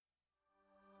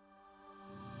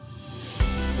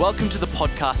Welcome to the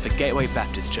podcast for Gateway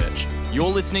Baptist Church.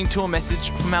 You're listening to a message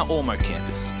from our Ormo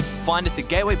campus. Find us at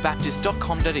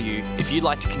gatewaybaptist.com.au if you'd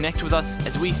like to connect with us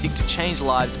as we seek to change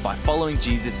lives by following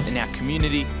Jesus in our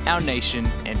community, our nation,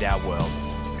 and our world.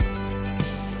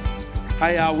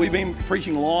 Hey, we've been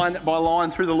preaching line by line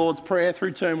through the Lord's Prayer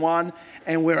through term 1,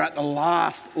 and we're at the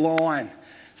last line.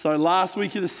 So last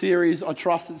week of the series, I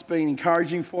trust it's been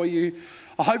encouraging for you.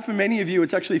 I hope for many of you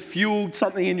it's actually fueled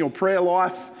something in your prayer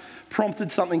life,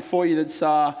 prompted something for you that's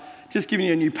just giving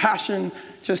you a new passion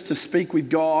just to speak with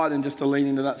God and just to lean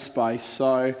into that space.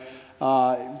 So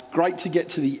great to get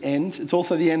to the end. It's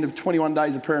also the end of 21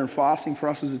 days of prayer and fasting for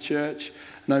us as a church.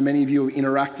 I know many of you have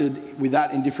interacted with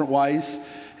that in different ways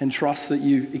and trust that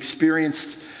you've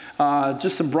experienced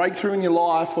just some breakthrough in your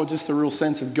life or just a real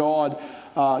sense of God,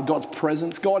 God's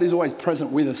presence. God is always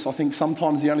present with us. I think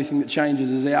sometimes the only thing that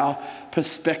changes is our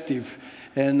perspective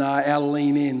and our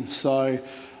lean in. So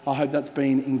I hope that's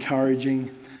been encouraging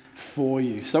for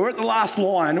you. So we're at the last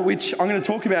line, which I'm going to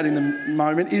talk about in a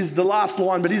moment, is the last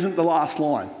line, but isn't the last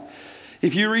line.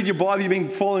 If you read your Bible, you've been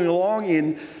following along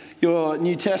in your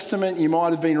New Testament, you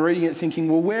might have been reading it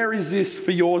thinking, well, where is this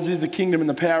for yours is the kingdom and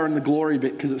the power and the glory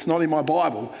bit? Because it's not in my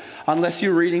Bible. Unless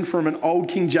you're reading from an old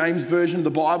King James version of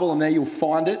the Bible, and there you'll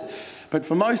find it. But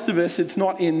for most of us, it's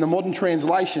not in the modern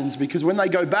translations, because when they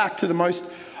go back to the most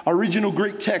original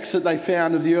Greek text that they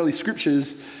found of the early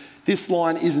scriptures, this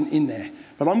line isn't in there.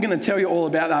 But I'm going to tell you all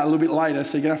about that a little bit later,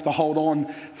 so you're going to have to hold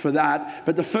on for that.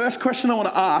 But the first question I want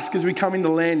to ask as we come into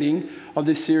landing of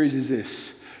this series is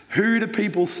this: who do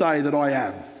people say that I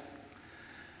am?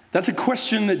 That's a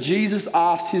question that Jesus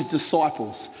asked his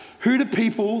disciples. Who do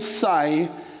people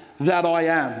say that I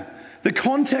am? The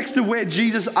context of where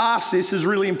Jesus asked this is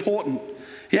really important.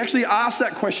 He actually asked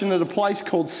that question at a place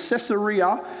called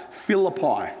Caesarea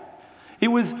Philippi. It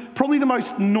was probably the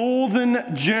most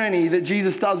northern journey that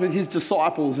Jesus does with his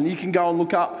disciples. And you can go and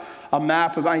look up a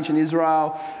map of ancient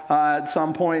Israel at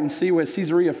some point and see where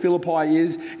Caesarea Philippi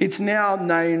is. It's now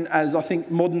known as, I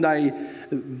think, modern day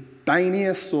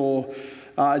Banias, or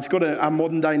it's got a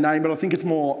modern day name, but I think it's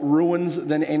more ruins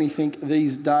than anything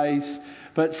these days.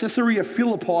 But Caesarea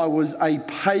Philippi was a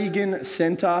pagan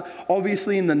centre.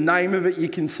 Obviously, in the name of it, you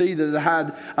can see that it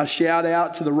had a shout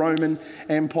out to the Roman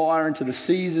Empire and to the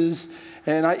Caesars.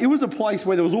 And it was a place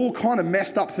where there was all kind of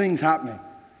messed up things happening.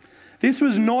 This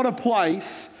was not a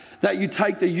place that you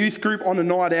take the youth group on a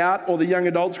night out or the young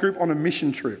adults group on a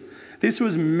mission trip. This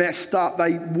was messed up.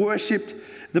 They worshipped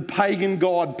the pagan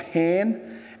god Pan.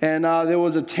 And there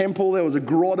was a temple, there was a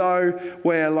grotto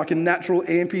where, like a natural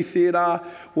amphitheatre,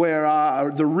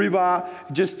 where the river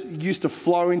just used to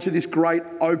flow into this great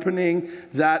opening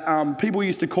that people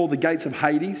used to call the gates of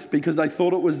Hades, because they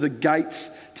thought it was the gates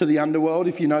to the underworld.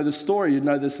 If you know the story, you'd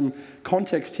know there's some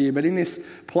context here. But in this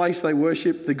place, they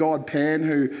worshipped the god Pan,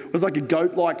 who was like a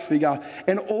goat-like figure.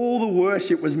 And all the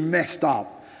worship was messed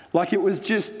up. Like, it was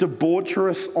just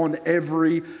debaucherous on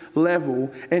every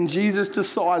level. And Jesus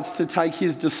decides to take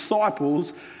his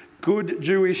disciples, good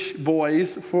Jewish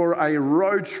boys, for a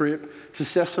road trip to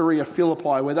Caesarea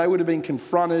Philippi, where they would have been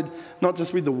confronted not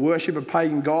just with the worship of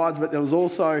pagan gods, but there was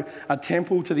also a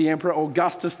temple to the Emperor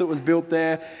Augustus that was built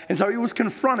there. And so it was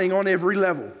confronting on every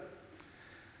level.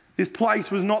 This place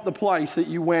was not the place that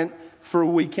you went for a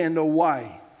weekend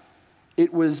away.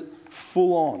 It was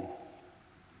full on.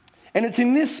 And it's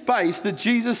in this space that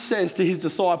Jesus says to his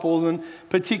disciples, and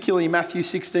particularly Matthew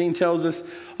 16 tells us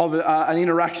of an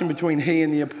interaction between he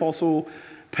and the apostle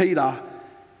Peter.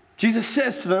 Jesus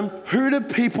says to them, who do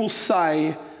people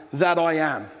say that I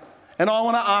am? And I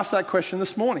want to ask that question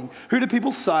this morning. Who do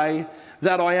people say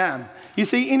that I am? You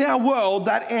see, in our world,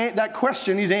 that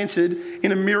question is answered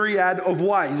in a myriad of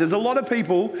ways. There's a lot of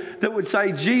people that would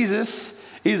say Jesus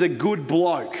is a good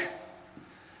bloke.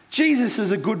 Jesus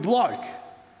is a good bloke.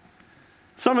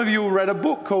 Some of you will read a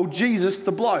book called Jesus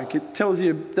the Bloke. It tells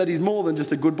you that he's more than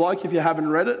just a good bloke. If you haven't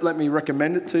read it, let me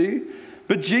recommend it to you.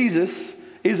 But Jesus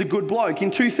is a good bloke. In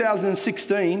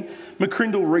 2016,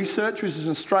 McCrindle Research, which is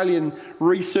an Australian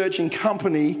researching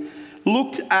company,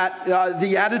 looked at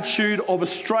the attitude of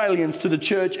Australians to the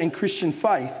church and Christian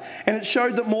faith. And it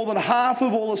showed that more than half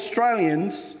of all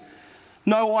Australians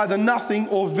know either nothing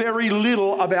or very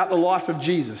little about the life of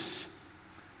Jesus.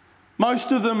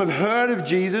 Most of them have heard of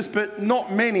Jesus, but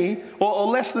not many, or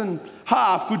less than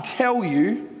half, could tell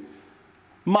you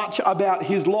much about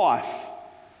his life.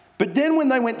 But then when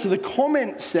they went to the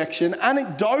comment section,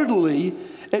 anecdotally,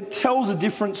 it tells a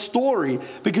different story,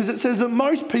 because it says that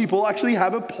most people actually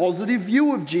have a positive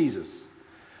view of Jesus.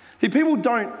 The people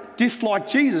don't dislike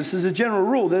Jesus as a general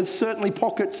rule. There's certainly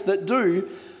pockets that do,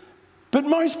 but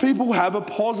most people have a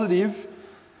positive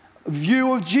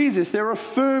view of Jesus, their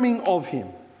affirming of him.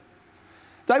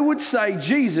 They would say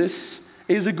Jesus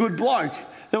is a good bloke.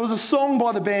 There was a song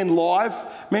by the band Live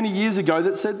many years ago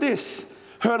that said this: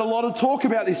 heard a lot of talk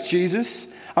about this Jesus,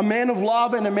 a man of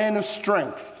love and a man of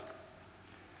strength.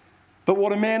 But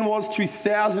what a man was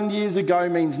 2,000 years ago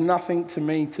means nothing to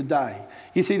me today.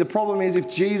 You see, the problem is if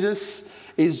Jesus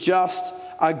is just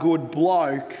a good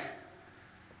bloke,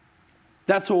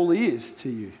 that's all he is to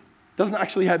you. Doesn't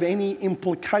actually have any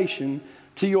implication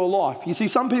to your life. You see,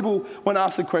 some people, when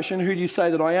asked the question, who do you say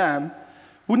that I am,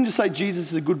 wouldn't just say Jesus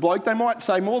is a good bloke. They might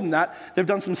say more than that. They've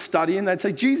done some study and they'd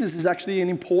say Jesus is actually an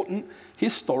important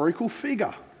historical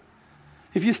figure.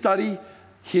 If you study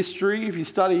history, if you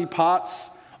study parts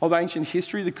of ancient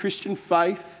history, the Christian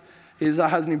faith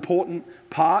has an important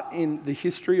part in the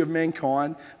history of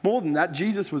mankind. More than that,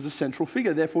 Jesus was a central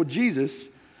figure. Therefore, Jesus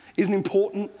is an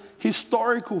important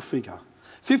historical figure.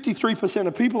 53%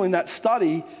 of people in that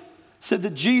study said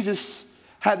that Jesus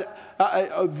had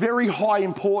a very high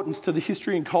importance to the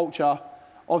history and culture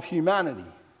of humanity.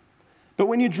 But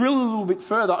when you drill a little bit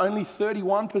further, only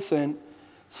 31%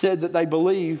 said that they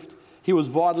believed he was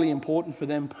vitally important for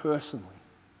them personally.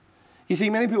 You see,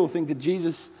 many people think that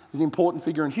Jesus is an important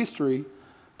figure in history,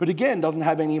 but again, doesn't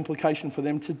have any implication for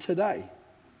them to today.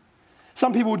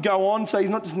 Some people would go on and say he's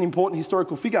not just an important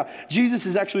historical figure. Jesus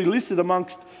is actually listed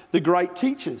amongst the great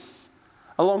teachers,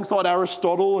 alongside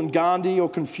Aristotle and Gandhi or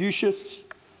Confucius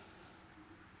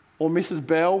or Mrs.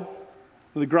 Bell,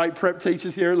 the great prep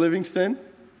teachers here at Livingston,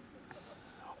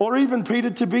 or even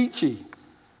Peter Tabichi,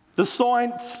 the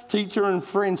science teacher and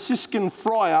Franciscan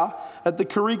friar at the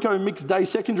Carico Mixed Day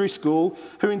Secondary School,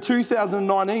 who in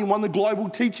 2019 won the Global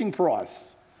Teaching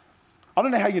Prize. I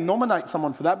don't know how you nominate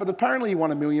someone for that, but apparently he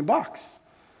won $1 million.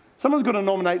 Someone's got to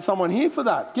nominate someone here for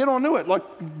that. Get onto it.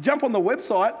 Jump on the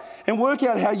website and work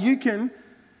out how you can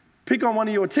pick on one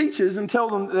of your teachers and tell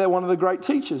them they're one of the great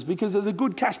teachers, because there's a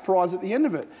good cash prize at the end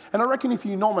of it. And I reckon if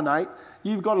you nominate,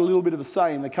 you've got a little bit of a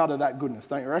say in the cut of that goodness,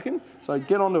 don't you reckon? So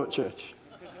get onto it, church.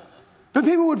 But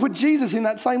people would put Jesus in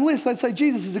that same list. They'd say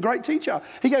Jesus is a great teacher.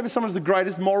 He gave us some of the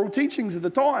greatest moral teachings at the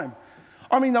time.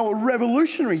 I mean, they were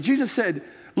revolutionary. Jesus said,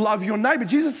 love your neighbor.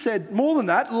 Jesus said more than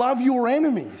that, love your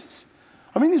enemies.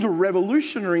 I mean, these were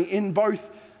revolutionary in both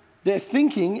their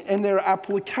thinking and their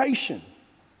application.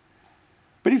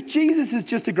 But if Jesus is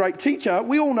just a great teacher,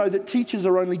 we all know that teachers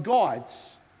are only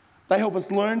guides. They help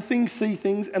us learn things, see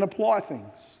things, and apply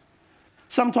things.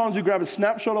 Sometimes we grab a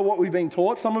snapshot of what we've been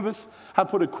taught. Some of us have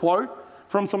put a quote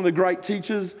from some of the great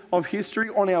teachers of history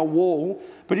on our wall.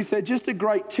 But if they're just a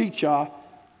great teacher,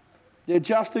 they're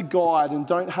just a guide and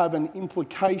don't have an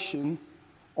implication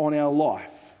on our life.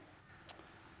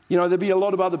 You know, there'd be a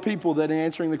lot of other people that, in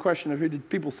answering the question of who did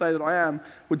people say that I am,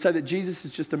 would say that Jesus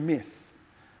is just a myth.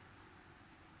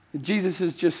 That Jesus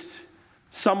is just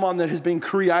someone that has been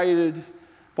created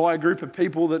by a group of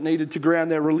people that needed to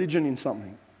ground their religion in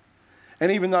something.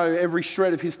 And even though every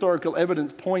shred of historical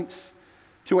evidence points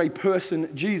to a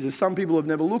person, Jesus, some people have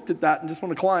never looked at that and just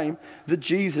want to claim that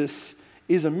Jesus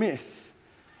is a myth.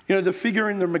 You know, the figure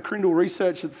in the McCrindle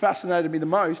research that fascinated me the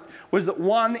most was that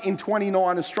 1 in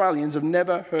 29 Australians have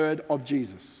never heard of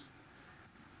Jesus.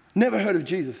 Never heard of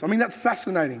Jesus. I mean, that's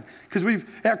fascinating, because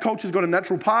our culture's got a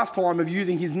natural pastime of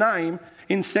using his name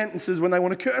in sentences when they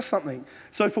want to curse something.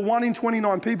 So for 1 in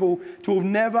 29 people to have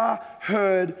never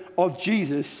heard of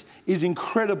Jesus is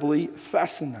incredibly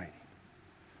fascinating.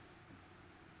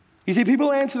 You see,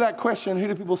 people answer that question, who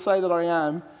do people say that I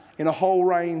am, in a whole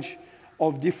range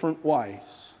of different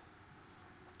ways.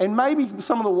 And maybe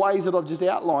some of the ways that I've just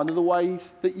outlined are the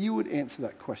ways that you would answer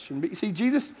that question. But you see,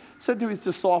 Jesus said to his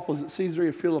disciples at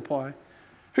Caesarea Philippi,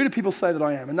 who do people say that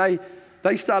I am? And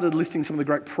they started listing some of the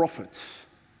great prophets.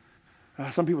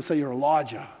 Some people say you're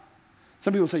Elijah.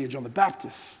 Some people say you're John the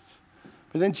Baptist.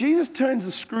 But then Jesus turns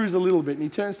the screws a little bit and he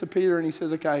turns to Peter and he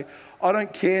says, okay, I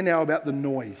don't care now about the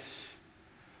noise.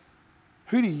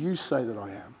 Who do you say that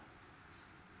I am?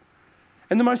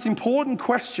 And the most important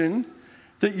question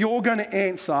that you're going to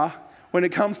answer when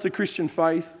it comes to Christian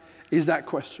faith is that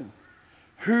question.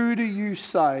 Who do you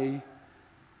say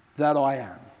that I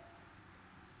am?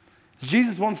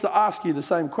 Jesus wants to ask you the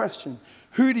same question.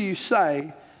 Who do you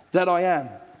say that I am?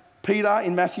 Peter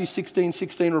in Matthew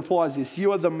 16:16 replies this: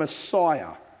 you are the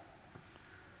Messiah,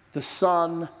 the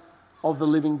Son of the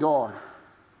living God.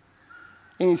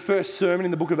 In his first sermon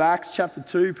in the book of Acts, chapter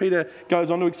 2, Peter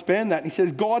goes on to expand that. And he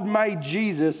says, God made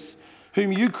Jesus,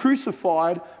 whom you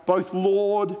crucified, both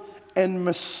Lord and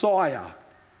Messiah.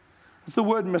 What's the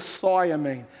word Messiah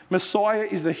mean? Messiah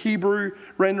is the Hebrew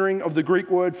rendering of the Greek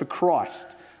word for Christ.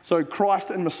 So Christ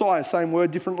and Messiah, same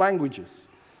word, different languages.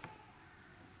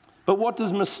 But what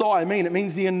does Messiah mean? It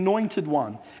means the anointed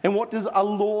one. And what does a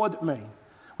Lord mean?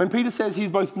 When Peter says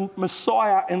he's both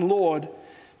Messiah and Lord,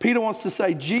 Peter wants to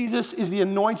say Jesus is the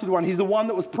anointed one. He's the one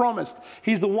that was promised.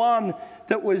 He's the one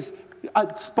that was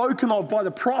spoken of by the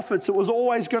prophets. It was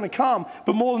always going to come.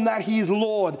 But more than that, he is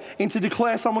Lord. And to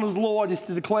declare someone as Lord is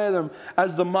to declare them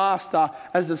as the master,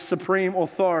 as the supreme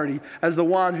authority, as the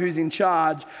one who's in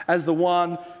charge, as the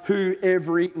one who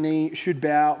every knee should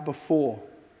bow before.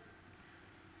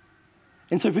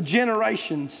 And so for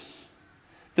generations,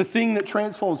 the thing that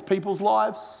transforms people's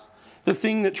lives, the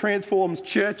thing that transforms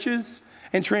churches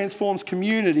and transforms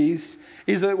communities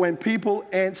is that when people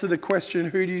answer the question,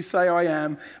 who do you say I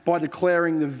am, by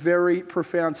declaring the very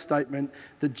profound statement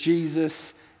that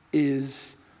Jesus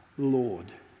is Lord.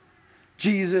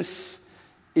 Jesus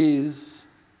is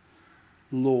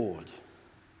Lord.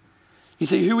 You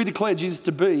see, who we declare Jesus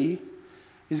to be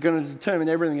is going to determine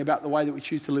everything about the way that we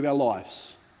choose to live our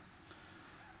lives.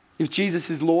 If Jesus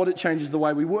is Lord, it changes the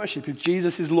way we worship. If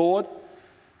Jesus is Lord,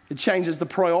 it changes the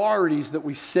priorities that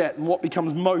we set and what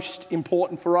becomes most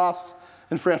important for us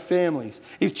and for our families.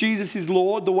 If Jesus is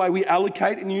Lord, the way we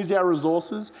allocate and use our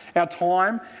resources, our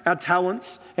time, our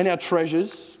talents, and our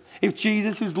treasures. If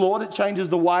Jesus is Lord, it changes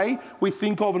the way we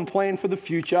think of and plan for the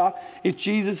future. If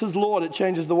Jesus is Lord, it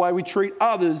changes the way we treat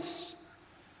others.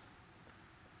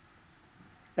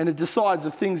 And it decides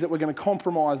the things that we're going to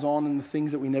compromise on and the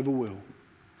things that we never will.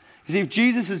 You see, if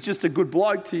Jesus is just a good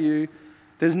bloke to you,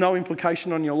 there's no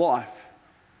implication on your life.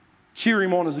 Cheer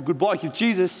him on as a good bloke. If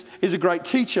Jesus is a great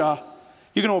teacher,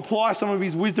 you're going to apply some of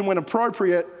his wisdom when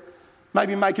appropriate,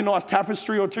 maybe make a nice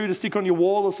tapestry or two to stick on your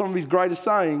wall of some of his greatest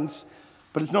sayings,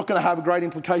 but it's not going to have a great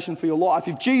implication for your life.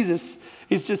 If Jesus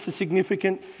is just a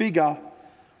significant figure,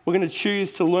 we're going to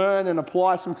choose to learn and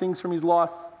apply some things from his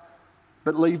life,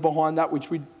 but leave behind that which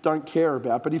we don't care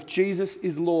about. But if Jesus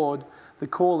is Lord, the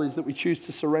call is that we choose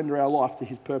to surrender our life to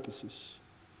his purposes.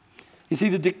 You see,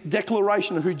 the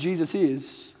declaration of who Jesus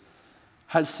is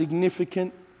has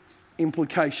significant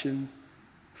implication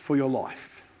for your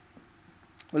life.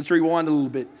 Let's rewind a little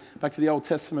bit back to the Old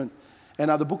Testament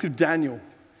and the book of Daniel.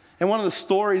 And one of the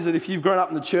stories that if you've grown up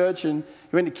in the church and you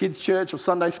went to kids' church or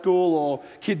Sunday school or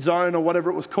Kids Zone or whatever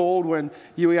it was called when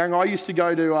you were young, I used to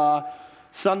go to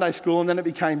Sunday school, and then it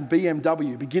became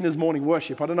BMW, Beginner's Morning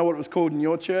Worship. I don't know what it was called in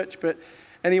your church, but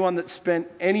anyone that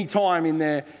spent any time in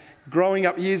their growing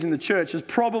up years in the church has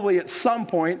probably at some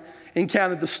point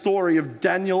encountered the story of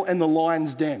Daniel and the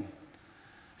lion's den.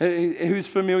 Who's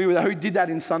familiar with that? Who did that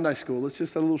in Sunday school? It's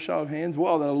just a little show of hands.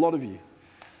 Well, there are a lot of you.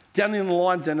 Daniel and the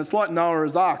lion's den, it's like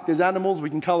Noah's Ark. There's animals, we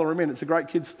can colour them in. It's a great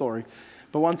kid's story.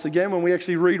 But once again, when we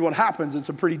actually read what happens, it's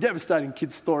a pretty devastating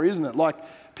kid's story, isn't it? Like,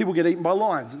 people get eaten by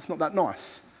lions. It's not that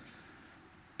nice.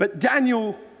 But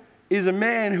Daniel is a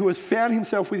man who has found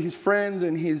himself with his friends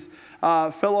and his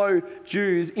fellow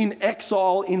Jews in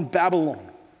exile in Babylon.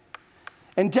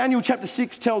 And Daniel chapter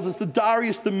 6 tells us that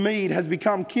Darius the Mede has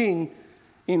become king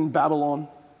in Babylon.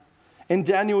 And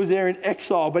Daniel is there in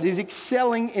exile, but he's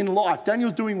excelling in life.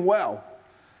 Daniel's doing well.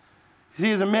 You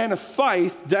see, as a man of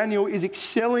faith, Daniel is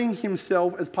excelling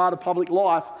himself as part of public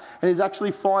life and is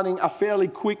actually finding a fairly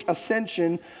quick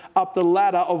ascension up the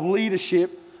ladder of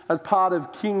leadership as part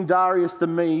of King Darius the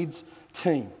Mede's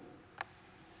team.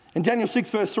 And Daniel 6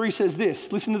 verse 3 says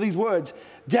this, listen to these words,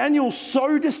 Daniel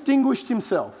so distinguished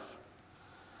himself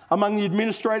among the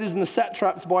administrators and the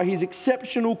satraps by his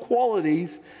exceptional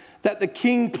qualities that the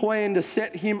king planned to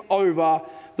set him over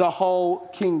the whole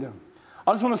kingdom.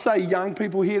 I just want to say, young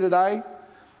people here today,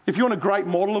 if you want a great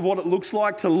model of what it looks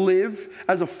like to live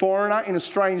as a foreigner in a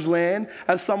strange land,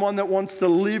 as someone that wants to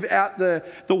live out the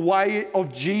way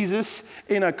of Jesus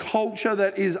in a culture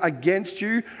that is against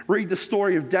you, read the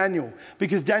story of Daniel.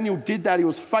 Because Daniel did that. He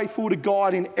was faithful to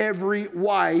God in every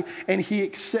way and he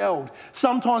excelled.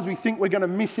 Sometimes we think we're going to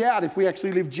miss out if we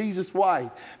actually live Jesus' way.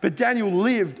 But Daniel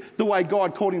lived the way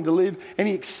God called him to live and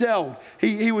he excelled.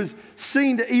 He was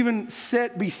seen to even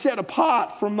be set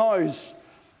apart from those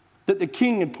that the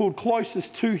king had pulled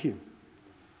closest to him.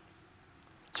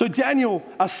 So Daniel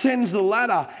ascends the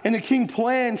ladder and the king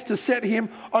plans to set him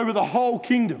over the whole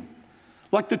kingdom,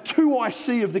 like the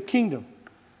 2IC of the kingdom.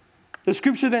 The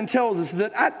scripture then tells us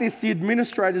that at this, the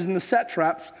administrators and the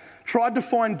satraps tried to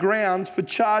find grounds for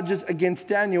charges against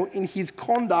Daniel in his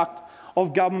conduct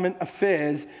of government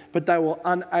affairs, but they were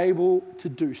unable to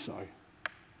do so.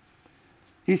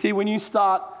 You see, when you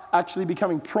start actually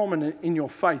becoming prominent in your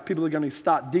faith, people are going to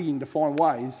start digging to find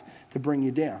ways to bring you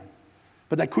down.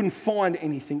 But they couldn't find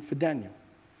anything for Daniel.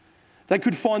 They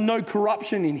could find no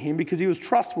corruption in him because he was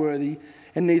trustworthy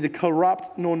and neither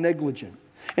corrupt nor negligent.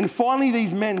 And finally,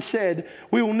 these men said,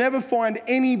 "We will never find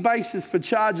any basis for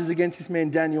charges against this man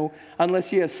Daniel unless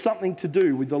he has something to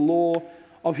do with the law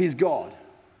of his God."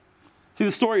 See,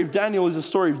 the story of Daniel is a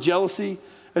story of jealousy.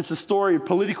 It's a story of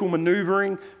political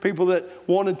maneuvering, people that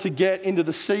wanted to get into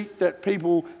the seat that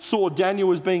people saw Daniel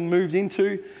was being moved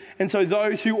into. And so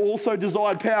those who also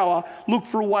desired power look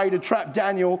for a way to trap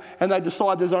Daniel, and they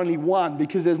decide there's only one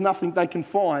because there's nothing they can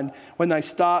find when they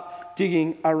start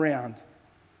digging around.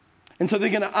 And so they're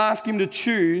going to ask him to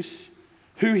choose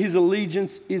who his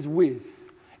allegiance is with.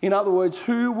 In other words,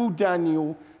 who will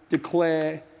Daniel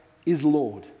declare is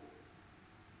Lord?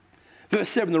 Verse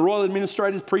 7, the royal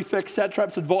administrators, prefects,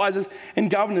 satraps, advisors, and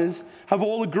governors have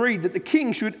all agreed that the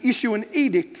king should issue an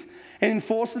edict and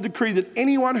enforce the decree that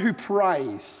anyone who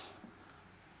prays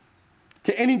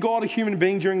to any god or human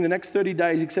being during the next 30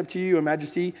 days, except to you, Your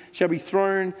Majesty, shall be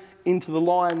thrown into the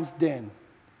lion's den.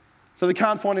 So they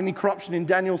can't find any corruption in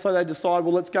Daniel, so they decide,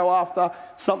 well, let's go after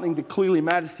something that clearly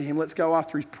matters to him. Let's go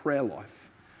after his prayer life.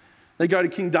 They go to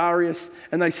King Darius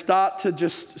and they start to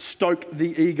just stoke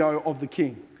the ego of the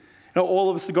king. You know, all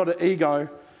of us have got an ego.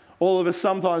 All of us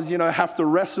sometimes, have to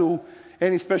wrestle,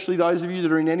 and especially those of you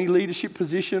that are in any leadership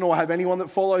position or have anyone that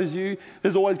follows you,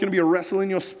 there's always going to be a wrestle in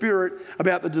your spirit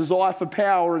about the desire for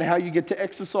power and how you get to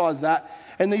exercise that.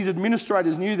 And these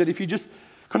administrators knew that if you just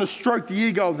kind of stroke the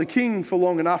ego of the king for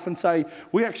long enough and say,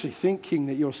 "We actually think, King,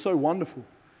 that you're so wonderful,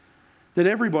 that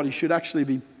everybody should actually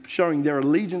be showing their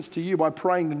allegiance to you by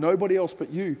praying to nobody else but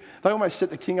you." They almost set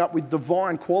the king up with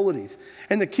divine qualities.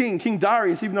 And the king, King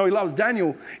Darius, even though he loves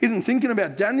Daniel, isn't thinking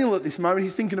about Daniel at this moment.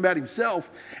 He's thinking about himself.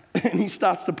 And he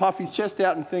starts to puff his chest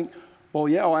out and think, well,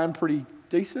 yeah, I am pretty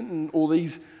decent, and all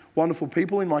these wonderful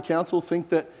people in my council think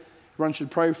that everyone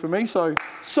should pray for me, so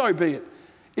be it.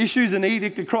 Issues an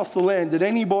edict across the land that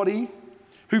anybody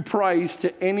who prays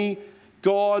to any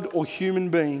god or human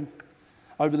being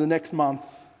over the next month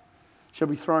shall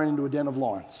be thrown into a den of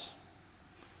lions.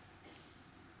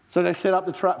 So they set up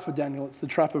the trap for Daniel. It's the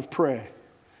trap of prayer.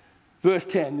 Verse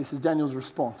 10, this is Daniel's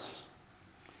response.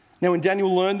 Now, when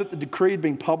Daniel learned that the decree had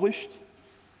been published,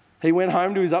 he went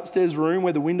home to his upstairs room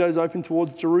where the windows opened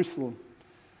towards Jerusalem.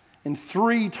 And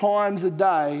 3 times a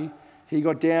day, he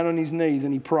got down on his knees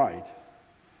and he prayed,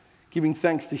 giving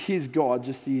thanks to his God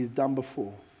just as he had done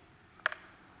before.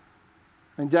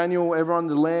 And Daniel, everyone in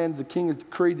the land, the king has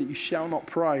decreed that you shall not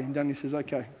pray. And Daniel says,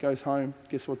 okay, goes home.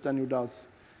 Guess what Daniel does?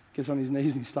 Gets on his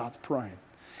knees and he starts praying.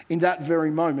 In that very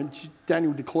moment,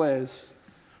 Daniel declares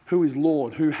who is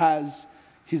Lord, who has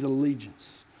his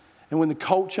allegiance. And when the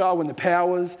culture, when the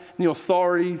powers and the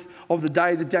authorities of the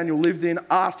day that Daniel lived in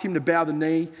asked him to bow the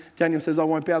knee, Daniel says, I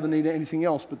won't bow the knee to anything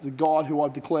else but the God who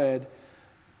I've declared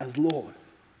as Lord.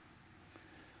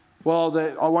 Well,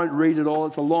 I won't read it all.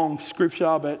 It's a long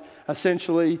scripture, but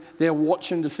essentially they're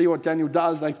watching to see what Daniel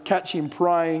does. They catch him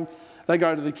praying. They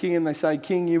go to the king and they say,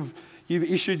 King, you've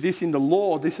issued this into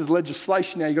law. This is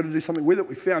legislation now. You've got to do something with it.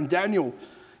 We found Daniel,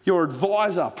 your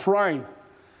advisor, praying.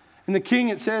 And the king,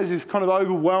 it says, is kind of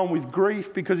overwhelmed with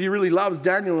grief because he really loves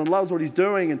Daniel and loves what he's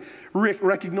doing and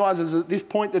recognizes at this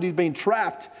point that he's been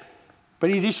trapped. But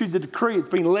he's issued the decree. It's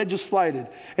been legislated.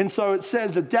 And so it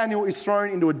says that Daniel is thrown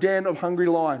into a den of hungry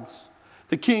lions.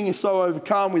 The king is so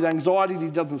overcome with anxiety that he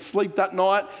doesn't sleep that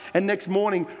night, and next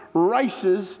morning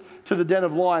races to the den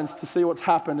of lions to see what's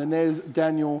happened. And there's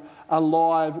Daniel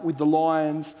alive with the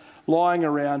lions lying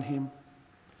around him.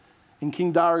 And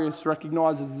King Darius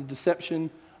recognizes the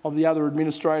deception of the other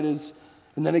administrators,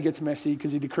 and then it gets messy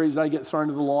because he decrees they get thrown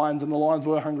to the lions, and the lions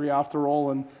were hungry after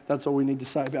all, and that's all we need to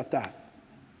say about that.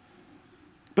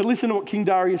 But listen to what King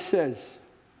Darius says.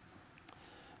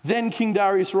 Then King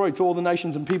Darius wrote to all the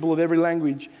nations and people of every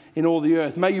language in all the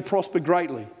earth, may you prosper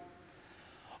greatly.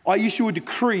 I issue a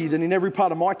decree that in every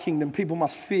part of my kingdom people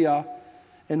must fear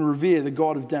and revere the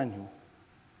God of Daniel.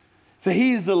 For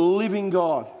he is the living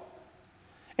God,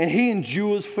 and he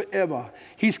endures forever.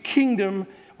 His kingdom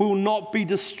will not be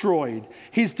destroyed.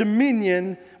 His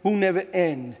dominion will never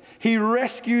end. He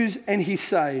rescues and he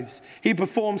saves. He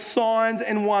performs signs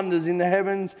and wonders in the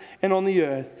heavens and on the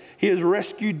earth. He has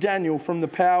rescued Daniel from the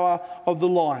power of the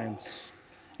lions.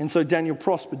 And so Daniel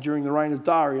prospered during the reign of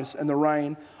Darius and the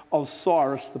reign of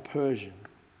Cyrus the Persian.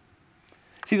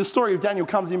 See, the story of Daniel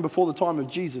comes in before the time of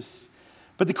Jesus.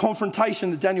 But the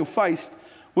confrontation that Daniel faced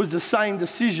was the same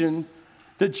decision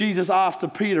that Jesus asked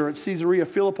of Peter at Caesarea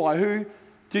Philippi. Who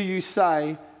do you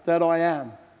say that I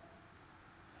am?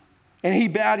 And he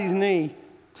bowed his knee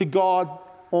to God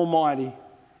Almighty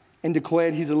and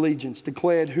declared his allegiance,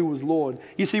 declared who was Lord.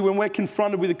 You see, when we're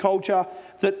confronted with a culture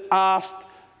that asked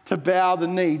to bow the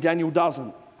knee, Daniel doesn't.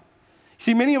 You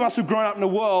see, many of us have grown up in a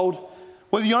world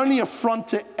where the only affront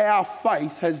to our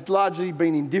faith has largely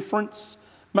been indifference,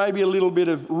 maybe a little bit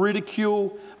of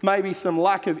ridicule, maybe some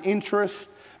lack of interest,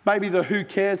 maybe the who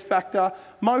cares factor.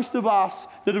 Most of us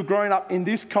that have grown up in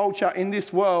this culture, in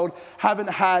this world, haven't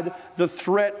had the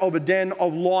threat of a den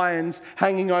of lions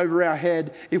hanging over our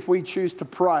head if we choose to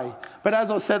pray. But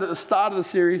as I said at the start of the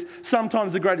series,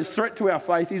 sometimes the greatest threat to our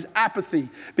faith is apathy,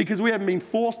 because we haven't been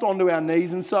forced onto our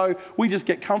knees, and so we just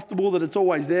get comfortable that it's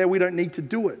always there. We don't need to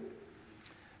do it.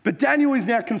 But Daniel is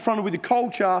now confronted with a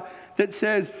culture that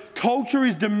says, culture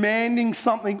is demanding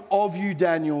something of you,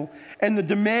 Daniel, and the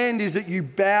demand is that you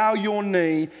bow your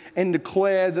knee and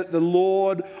declare that the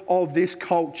Lord of this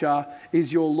culture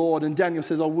is your Lord. And Daniel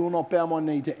says, I will not bow my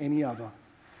knee to any other.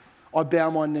 I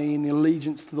bow my knee in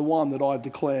allegiance to the one that I've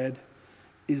declared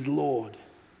is Lord.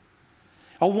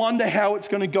 I wonder how it's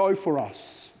going to go for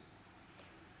us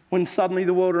when suddenly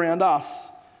the world around us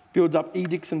builds up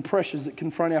edicts and pressures that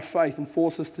confront our faith and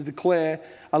force us to declare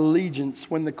allegiance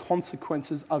when the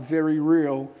consequences are very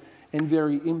real and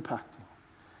very impacting.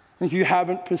 And if you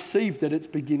haven't perceived it, it's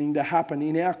beginning to happen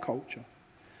in our culture.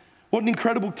 What an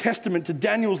incredible testament to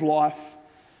Daniel's life,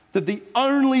 that the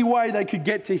only way they could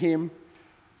get to him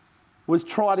was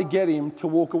try to get him to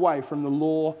walk away from the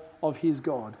law of his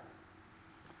God.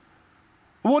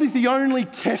 What if the only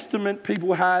testament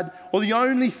people had, or the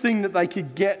only thing that they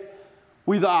could get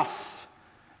with us,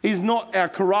 is not our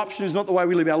corruption, is not the way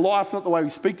we live our life, not the way we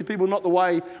speak to people, not the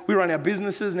way we run our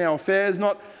businesses and our affairs,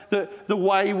 not the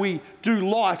way we do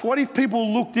life? What if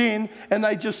people looked in and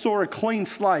they just saw a clean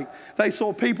slate? They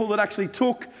saw people that actually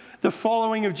took the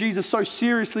following of Jesus so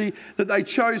seriously that they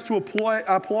chose to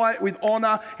apply it with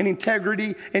honor and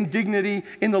integrity and dignity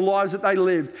in the lives that they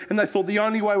lived. And they thought the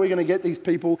only way we're going to get these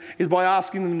people is by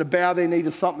asking them to bow their knee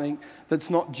to something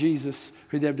that's not Jesus,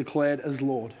 who they've declared as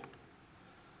Lord.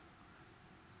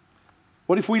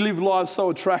 What if we lived lives so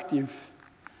attractive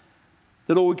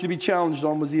that all we could be challenged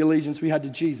on was the allegiance we had to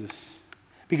Jesus?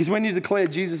 Because when you declare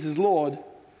Jesus as Lord,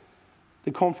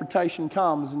 the confrontation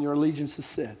comes and your allegiance is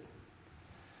set.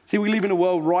 See, we live in a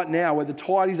world right now where the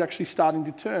tide is actually starting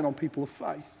to turn on people of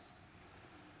faith.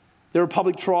 There are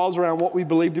public trials around what we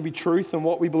believe to be truth and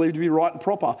what we believe to be right and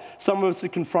proper. Some of us are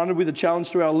confronted with a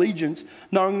challenge to our allegiance,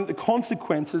 knowing that the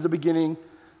consequences are beginning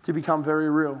to become very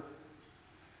real.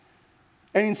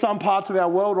 And in some parts of our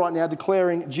world right now,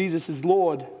 declaring Jesus as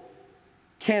Lord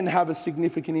can have a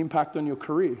significant impact on your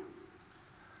career.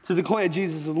 To declare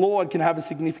Jesus as Lord can have a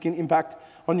significant impact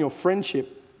on your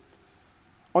friendship,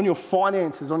 on your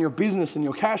finances, on your business and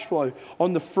your cash flow,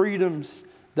 on the freedoms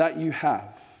that you have.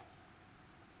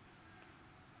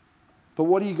 But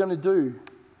what are you going to do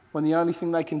when the only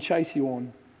thing they can chase you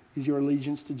on is your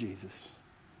allegiance to Jesus?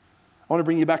 I want to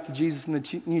bring you back to Jesus in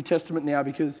the New Testament now,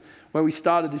 because where we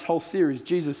started this whole series,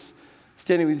 Jesus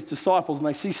standing with his disciples, and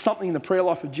they see something in the prayer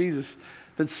life of Jesus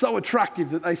that's so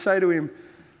attractive that they say to him,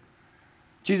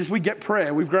 Jesus, we get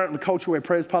prayer. We've grown up in a culture where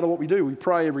prayer is part of what we do. We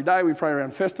pray every day. We pray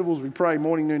around festivals. We pray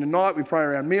morning, noon, and night. We pray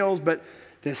around meals. But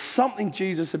there's something,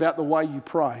 Jesus, about the way you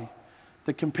pray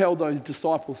that compelled those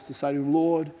disciples to say to him,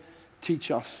 Lord, teach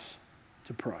us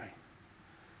to pray.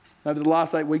 Over the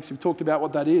last 8 weeks, we've talked about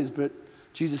what that is, but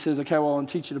Jesus says, okay, well, I'll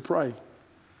teach you to pray.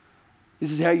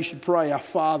 This is how you should pray, our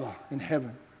Father in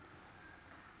heaven.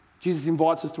 Jesus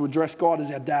invites us to address God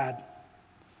as our dad.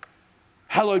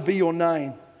 Hallowed be your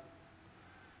name.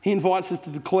 He invites us to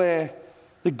declare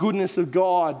the goodness of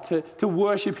God, to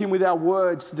worship him with our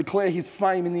words, to declare his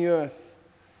fame in the earth.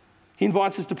 He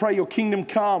invites us to pray, your kingdom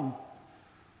come,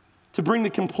 to bring the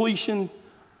completion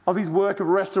of his work of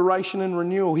restoration and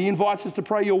renewal. He invites us to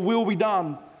pray, your will be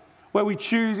done, where we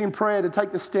choose in prayer to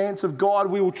take the stance of God,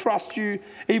 we will trust you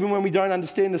even when we don't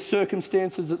understand the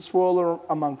circumstances that swirl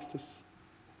amongst us.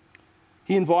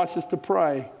 He invites us to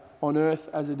pray on earth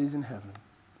as it is in heaven.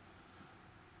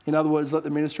 In other words, let the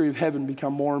ministry of heaven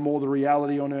become more and more the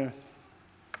reality on earth.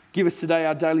 Give us today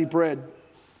our daily bread.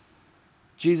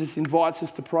 Jesus invites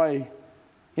us to pray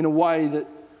in a way that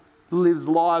lives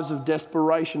lives of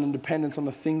desperation and dependence on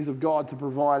the things of God to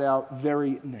provide our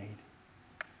very need.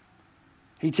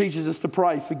 He teaches us to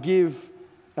pray, forgive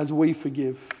as we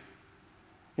forgive.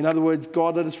 In other words,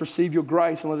 God, let us receive your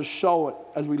grace and let us show it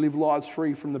as we live lives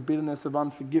free from the bitterness of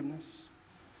unforgiveness.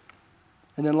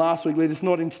 And then last week, lead us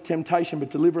not into temptation, but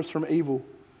deliver us from evil.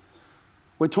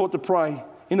 We're taught to pray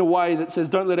in a way that says,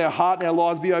 don't let our heart and our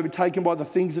lives be overtaken by the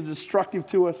things that are destructive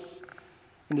to us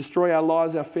and destroy our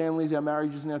lives, our families, our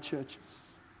marriages, and our churches.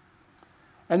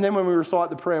 And then when we recite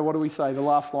the prayer, what do we say? The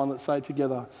last line, let's say it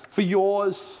together. For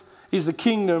yours is the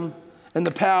kingdom and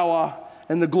the power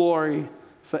and the glory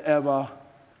forever.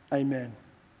 Amen.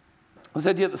 I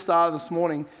said to you at the start of this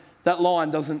morning That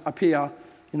line doesn't appear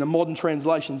in the modern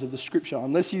translations of the scripture.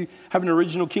 Unless you have an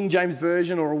original King James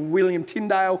version or a William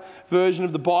Tyndale version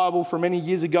of the Bible from many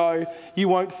years ago, you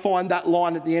won't find that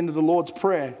line at the end of the Lord's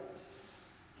Prayer.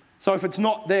 So if it's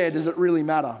not there, does it really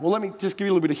matter? Well, let me just give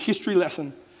you a little bit of history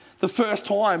lesson. The first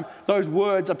time those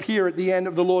words appear at the end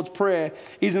of the Lord's Prayer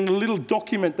is in a little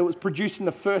document that was produced in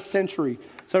the 1st century.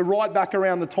 So right back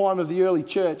around the time of the early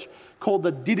church, called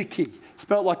the Didache,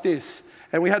 spelled like this.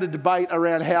 And we had a debate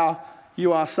around how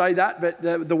you say that, but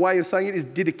the way of saying it is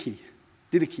Didache.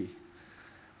 Didache.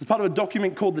 It's part of a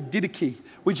document called the Didache,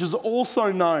 which is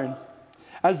also known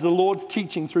as the Lord's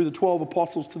teaching through the 12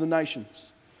 apostles to the nations.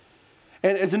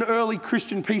 And it's an early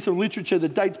Christian piece of literature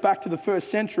that dates back to the 1st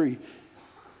century.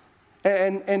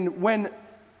 And when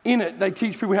in it they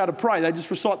teach people how to pray, they just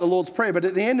recite the Lord's Prayer. But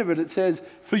at the end of it, it says,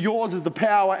 "For yours is the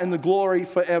power and the glory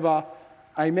forever.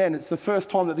 Amen." It's the first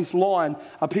time that this line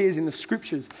appears in the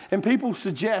scriptures. And people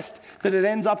suggest that it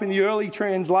ends up in the early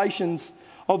translations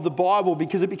of the Bible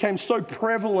because it became so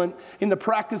prevalent in the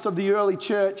practice of the early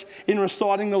church in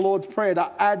reciting the Lord's Prayer to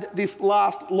add this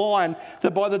last line,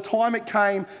 that by the time it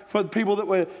came for the people that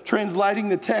were translating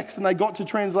the text and they got to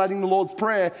translating the Lord's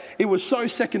Prayer, it was so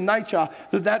second nature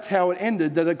that that's how it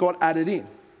ended, that it got added in.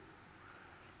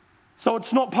 So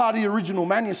it's not part of the original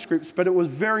manuscripts, but it was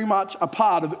very much a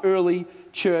part of early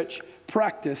church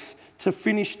practice to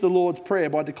finish the Lord's Prayer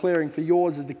by declaring, "For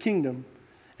yours is the kingdom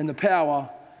and the power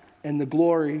and the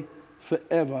glory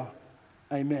forever.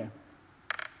 Amen."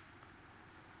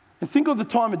 And think of the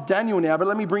time of Daniel now, but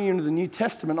let me bring you into the New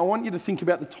Testament. I want you to think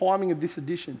about the timing of this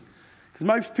edition, because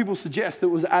most people suggest that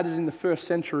it was added in the 1st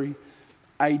century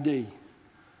AD.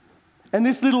 And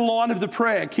this little line of the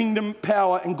prayer, kingdom,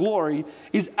 power, and glory,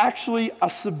 is actually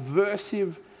a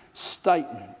subversive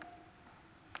statement.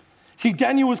 See,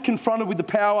 Daniel was confronted with the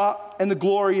power and the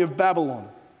glory of Babylon,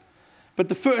 but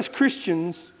the first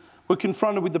Christians were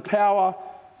confronted with the power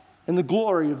and the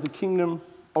glory of the kingdom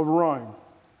of Rome.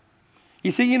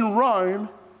 You see, in Rome,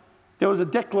 there was a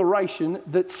declaration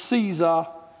that Caesar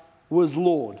was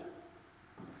Lord.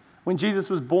 When Jesus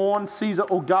was born, Caesar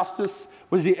Augustus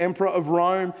was the emperor of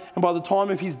Rome, and by the time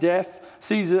of his death,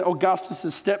 Caesar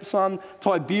Augustus' stepson,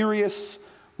 Tiberius,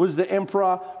 was the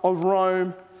emperor of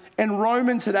Rome. And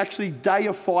Romans had actually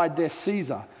deified their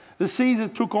Caesar. The Caesars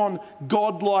took on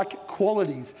godlike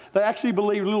qualities. They actually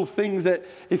believed little things that,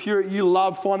 if you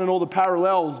love finding all the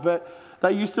parallels, but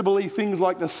they used to believe things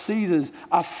like the Caesars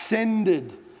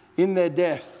ascended in their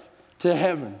death to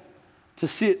heaven to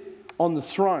sit on the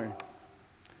throne.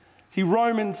 See,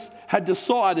 Romans had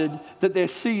decided that their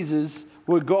Caesars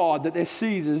were God, that their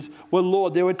Caesars were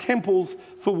Lord. There were temples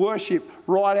for worship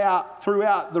right out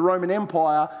throughout the Roman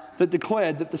Empire that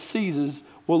declared that the Caesars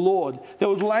were Lord. There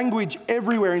was language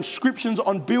everywhere, inscriptions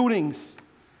on buildings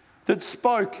that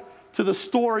spoke to the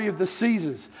story of the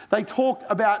Caesars. They talked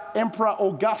about Emperor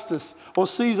Augustus or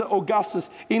Caesar Augustus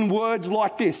in words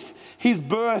like this: his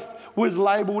birth was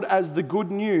labelled as the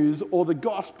good news or the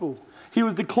gospel. He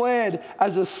was declared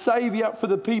as a saviour for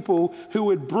the people who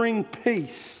would bring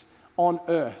peace on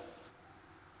earth.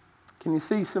 Can you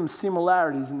see some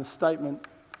similarities in the statement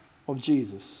of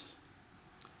Jesus?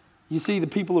 You see, the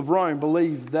people of Rome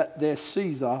believed that their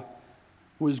Caesar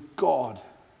was God.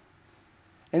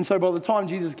 And so by the time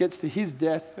Jesus gets to his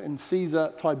death and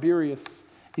Caesar Tiberius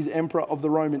is emperor of the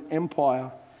Roman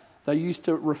Empire, they used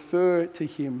to refer to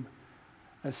him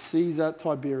as Caesar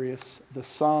Tiberius, the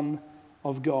Son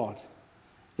of God.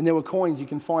 And there were coins, you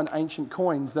can find ancient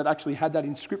coins that actually had that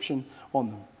inscription on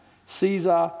them.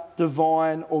 Caesar,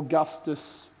 Divine,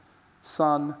 Augustus,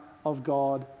 Son of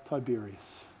God,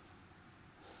 Tiberius.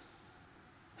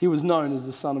 He was known as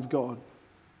the Son of God.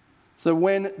 So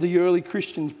when the early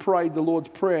Christians prayed the Lord's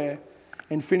Prayer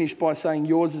and finished by saying,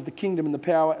 "Yours is the kingdom and the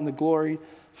power and the glory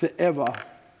forever,"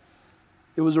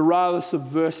 it was a rather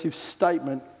subversive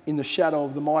statement in the shadow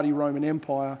of the mighty Roman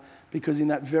Empire, because in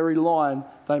that very line,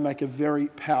 they make a very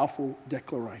powerful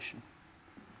declaration.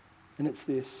 And it's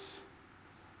this: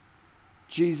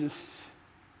 Jesus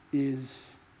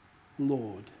is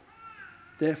Lord.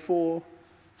 Therefore,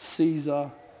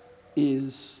 Caesar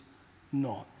is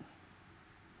not.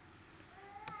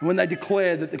 And when they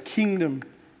declare that the kingdom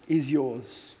is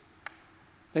yours,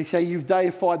 they say, "You've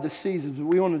deified the Caesars, but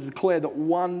we want to declare that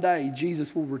one day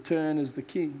Jesus will return as the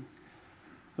king."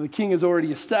 The king has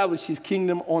already established his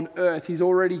kingdom on earth. He's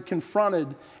already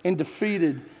confronted and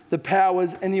defeated the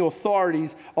powers and the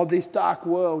authorities of this dark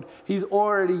world. He's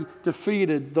already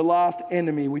defeated the last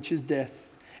enemy, which is death.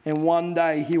 And one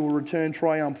day he will return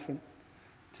triumphant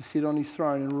to sit on his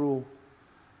throne and rule.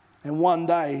 And one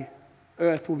day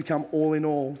earth will become all in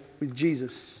all with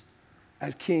Jesus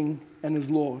as King and as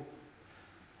Lord.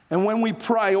 And when we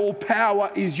pray, all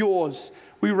power is yours.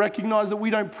 We recognize that we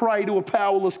don't pray to a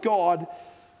powerless God,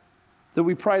 that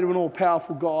we pray to an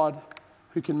all-powerful God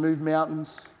who can move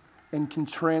mountains and can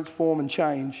transform and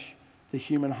change the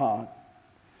human heart.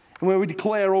 And when we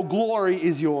declare all glory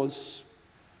is yours,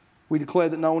 we declare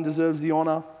that no one deserves the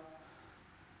honor,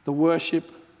 the worship,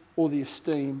 or the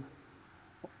esteem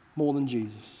more than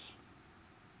Jesus.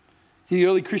 See, the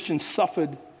early Christians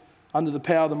suffered under the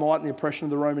power, the might, and the oppression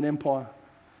of the Roman Empire.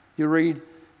 You read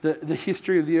the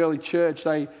history of the early church,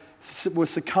 they were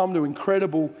succumbed to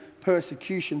incredible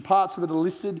persecution. Parts of it are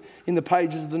listed in the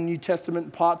pages of the New Testament,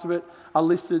 and parts of it are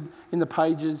listed in the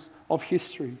pages of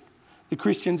history. The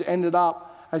Christians ended up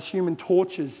as human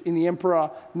torches in the Emperor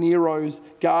Nero's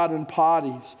garden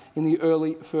parties in the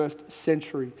early 1st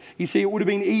century. You see, it would have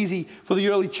been easy for the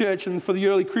early church and for the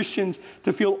early Christians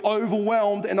to feel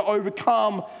overwhelmed and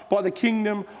overcome by the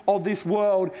kingdom of this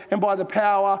world and by the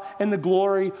power and the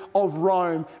glory of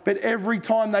Rome. But every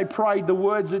time they prayed the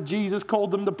words that Jesus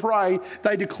called them to pray,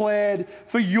 they declared,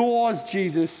 "For yours,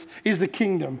 Jesus, is the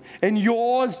kingdom, and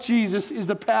yours, Jesus, is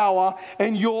the power,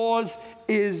 and yours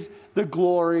is the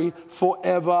glory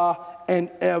forever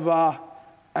and ever.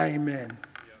 Amen."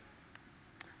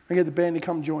 I get the band to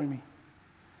come join me.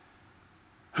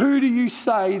 Who do you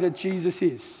say that Jesus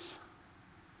is?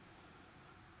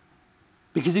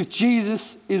 Because if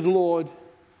Jesus is Lord,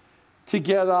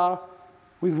 together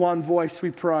with one voice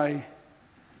we pray,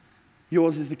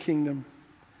 yours is the kingdom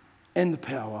and the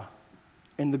power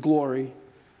and the glory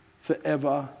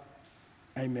forever.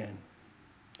 Amen.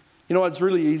 You know, it's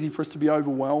really easy for us to be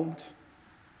overwhelmed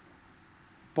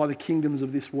by the kingdoms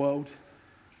of this world.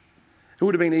 It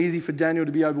would have been easy for Daniel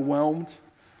to be overwhelmed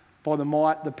by the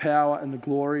might, the power, and the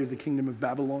glory of the kingdom of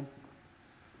Babylon.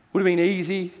 It would have been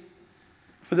easy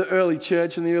for the early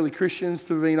church and the early Christians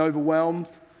to have been overwhelmed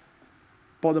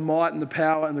by the might and the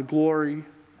power and the glory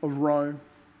of Rome.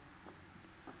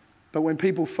 But when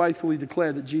people faithfully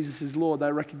declare that Jesus is Lord,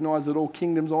 they recognize that all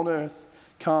kingdoms on earth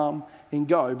come and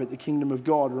go, but the kingdom of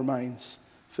God remains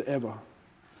forever.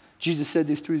 Jesus said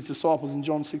this to his disciples in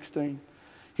John 16.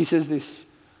 He says this,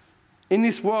 "In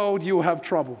this world you will have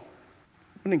trouble."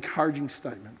 What an encouraging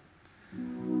statement.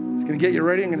 It's going to get you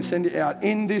ready. I'm going to send it out.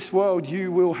 In this world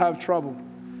you will have trouble.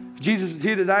 If Jesus was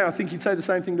here today, I think he'd say the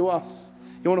same thing to us.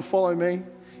 You want to follow me?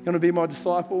 You want to be my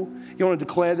disciple? You want to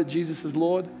declare that Jesus is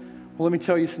Lord? Well, let me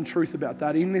tell you some truth about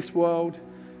that. In this world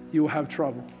you will have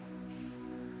trouble.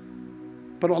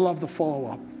 But I love the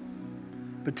follow-up.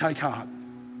 But take heart,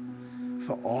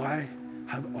 for I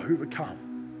have overcome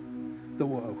the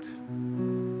world.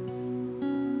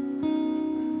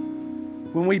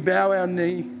 When we bow our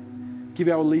knee, give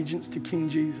our allegiance to King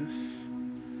Jesus,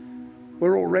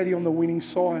 we're already on the winning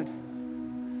side.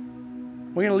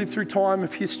 We're going to live through time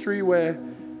of history where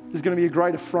there's going to be a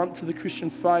great affront to the Christian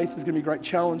faith. There's going to be a great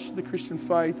challenge to the Christian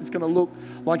faith. It's going to look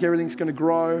like everything's going to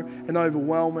grow and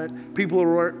overwhelm it. People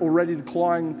are already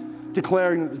declaring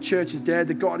that the church is dead,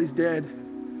 that God is dead.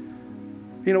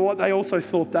 You know what? They also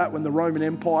thought that when the Roman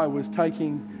Empire was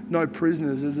taking no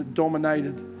prisoners as it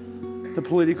dominated the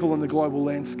political and the global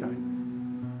landscape.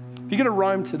 If you go to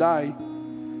Rome today,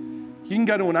 you can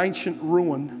go to an ancient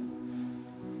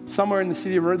ruin somewhere in the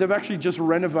city of Rome. They've actually just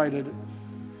renovated it.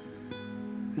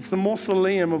 It's the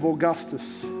Mausoleum of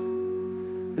Augustus.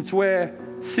 It's where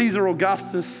Caesar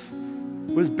Augustus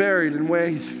was buried and where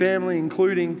his family,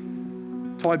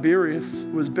 including Tiberius,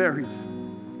 was buried.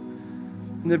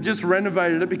 And they've just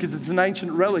renovated it because it's an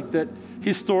ancient relic that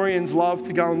historians love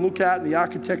to go and look at, and the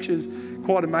architecture's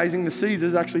quite amazing. The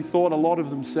Caesars actually thought a lot of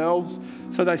themselves,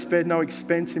 so they spared no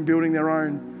expense in building their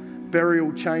own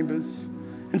burial chambers.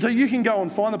 And so you can go and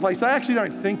find the place. They actually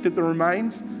don't think that the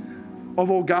remains of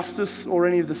Augustus or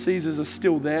any of the Caesars are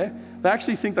still there. They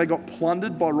actually think they got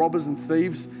plundered by robbers and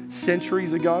thieves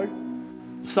centuries ago.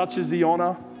 Such is the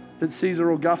honor that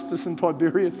Caesar Augustus and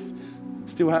Tiberius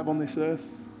still have on this earth.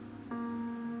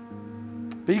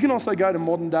 But you can also go to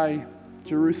modern day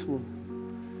Jerusalem.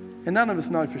 And none of us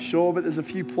know for sure, but there's a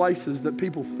few places that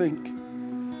people think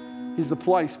is the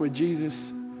place where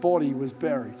Jesus' body was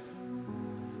buried.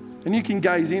 And you can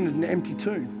gaze in at an empty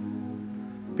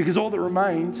tomb, because all that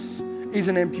remains is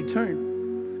an empty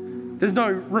tomb. There's no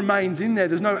remains in there.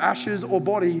 There's no ashes or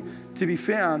body to be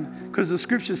found, because the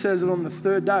scripture says that on the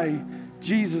third day,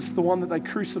 Jesus, the one that they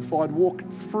crucified, walked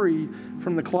free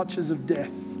from the clutches of death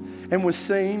and was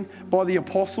seen by the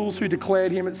apostles who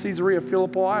declared him at Caesarea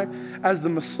Philippi as the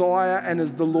Messiah and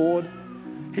as the Lord.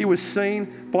 He was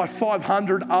seen by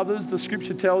 500 others, the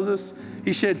scripture tells us.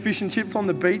 He shared fish and chips on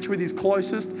the beach with his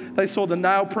closest. They saw the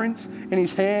nail prints in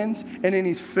his hands and in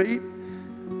his feet.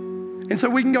 And so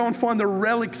we can go and find the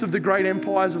relics of the great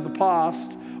empires of the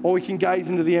past, or we can gaze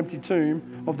into the empty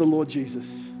tomb of the Lord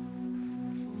Jesus.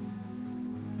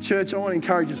 Church, I want to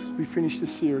encourage us as we finish this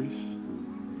series.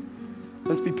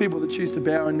 Let's be people that choose to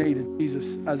bow our knee to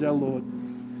Jesus as our Lord.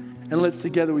 And let's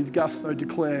together with gusto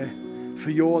declare,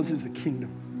 for yours is the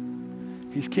kingdom.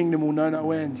 His kingdom will know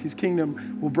no end. His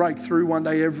kingdom will break through. One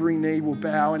day every knee will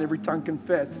bow and every tongue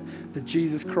confess that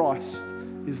Jesus Christ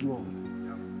is Lord.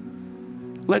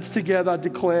 Let's together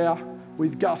declare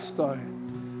with gusto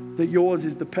that yours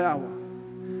is the power.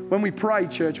 When we pray,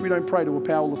 church, we don't pray to a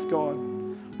powerless God.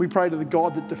 We pray to the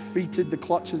God that defeated the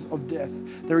clutches of death.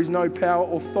 There is no power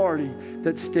or authority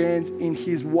that stands in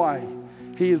his way.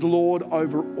 He is Lord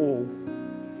over all.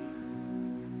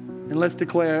 And let's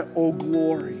declare all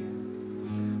glory.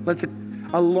 Let's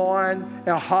align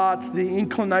our hearts, the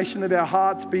inclination of our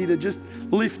hearts be to just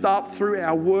lift up through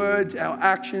our words, our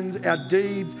actions, our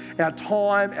deeds, our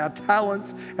time, our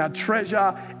talents, our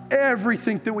treasure,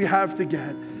 everything that we have to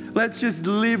get. Let's just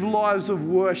live lives of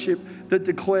worship that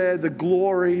declare the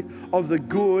glory of the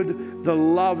good, the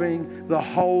loving, the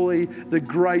holy, the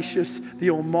gracious, the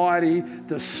almighty,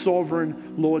 the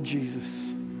sovereign Lord Jesus.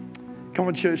 Come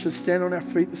on, church, let's stand on our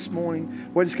feet this morning.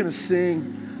 We're just going to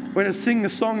sing. We're going to sing the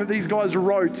song that these guys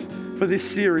wrote for this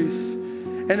series.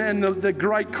 And the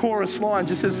great chorus line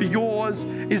just says, for yours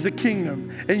is the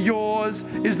kingdom, and yours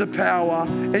is the power,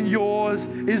 and yours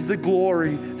is the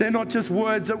glory. They're not just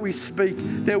words that we speak.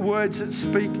 They're words that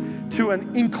speak to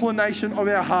an inclination of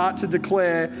our heart to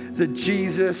declare that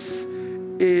Jesus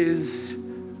is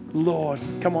Lord.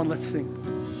 Come on, let's sing.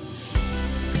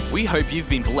 We hope you've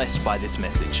been blessed by this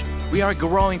message. We are a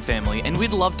growing family and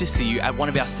we'd love to see you at one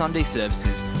of our Sunday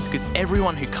services because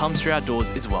everyone who comes through our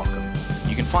doors is welcome.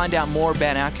 You can find out more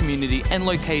about our community and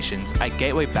locations at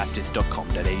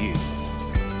gatewaybaptist.com.au.